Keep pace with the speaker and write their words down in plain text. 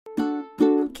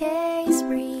case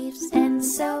briefs, and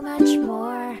so much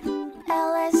more.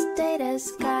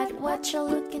 LSData's got what you're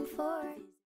looking for.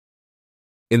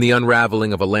 In the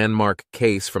unraveling of a landmark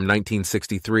case from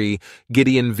 1963,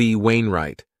 Gideon v.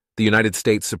 Wainwright, the United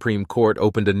States Supreme Court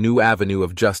opened a new avenue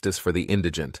of justice for the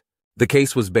indigent. The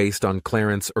case was based on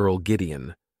Clarence Earl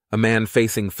Gideon, a man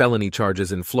facing felony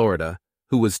charges in Florida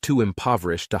who was too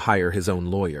impoverished to hire his own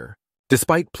lawyer.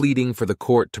 Despite pleading for the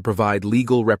court to provide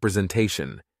legal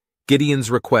representation, Gideon's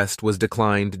request was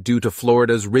declined due to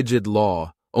Florida's rigid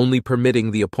law only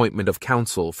permitting the appointment of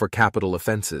counsel for capital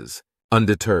offenses.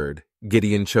 Undeterred,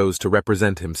 Gideon chose to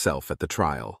represent himself at the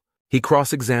trial. He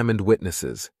cross-examined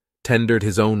witnesses, tendered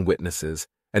his own witnesses,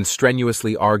 and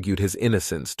strenuously argued his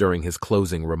innocence during his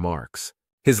closing remarks.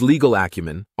 His legal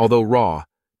acumen, although raw,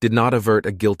 did not avert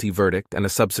a guilty verdict and a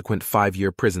subsequent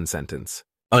 5-year prison sentence.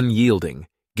 Unyielding,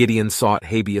 Gideon sought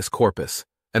habeas corpus,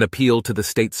 an appeal to the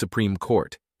state Supreme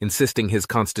Court, insisting his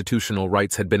constitutional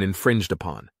rights had been infringed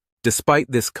upon.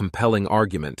 Despite this compelling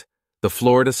argument, the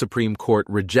Florida Supreme Court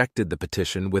rejected the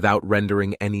petition without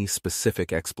rendering any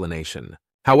specific explanation.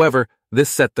 However, this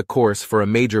set the course for a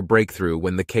major breakthrough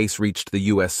when the case reached the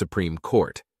U.S. Supreme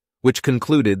Court, which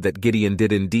concluded that Gideon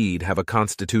did indeed have a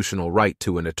constitutional right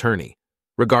to an attorney,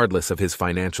 regardless of his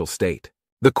financial state.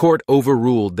 The court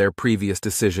overruled their previous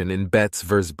decision in Betts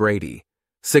v. Brady,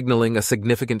 signaling a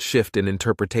significant shift in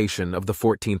interpretation of the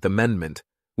 14th Amendment,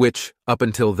 which, up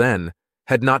until then,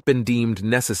 had not been deemed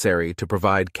necessary to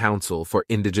provide counsel for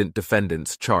indigent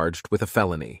defendants charged with a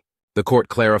felony. The court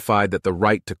clarified that the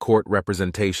right to court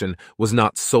representation was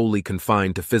not solely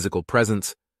confined to physical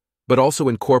presence, but also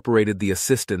incorporated the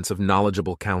assistance of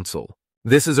knowledgeable counsel.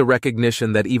 This is a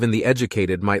recognition that even the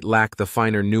educated might lack the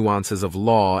finer nuances of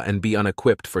law and be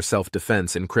unequipped for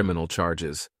self-defense in criminal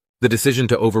charges. The decision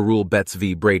to overrule Betts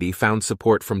v. Brady found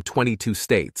support from 22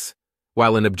 states,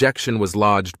 while an objection was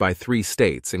lodged by 3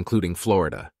 states, including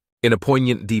Florida. In a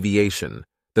poignant deviation,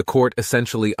 the court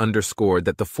essentially underscored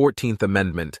that the 14th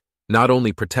Amendment not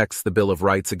only protects the Bill of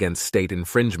Rights against state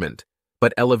infringement,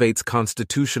 but elevates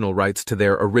constitutional rights to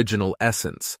their original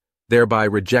essence, thereby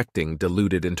rejecting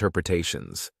diluted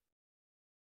interpretations.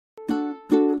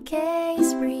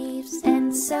 Case briefs,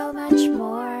 and so much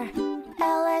more.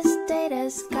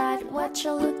 LSData's got what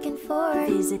you're looking for.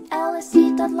 Visit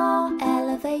lsd.law,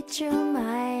 elevate your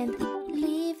mind.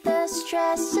 Leave the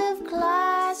stress of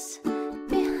class.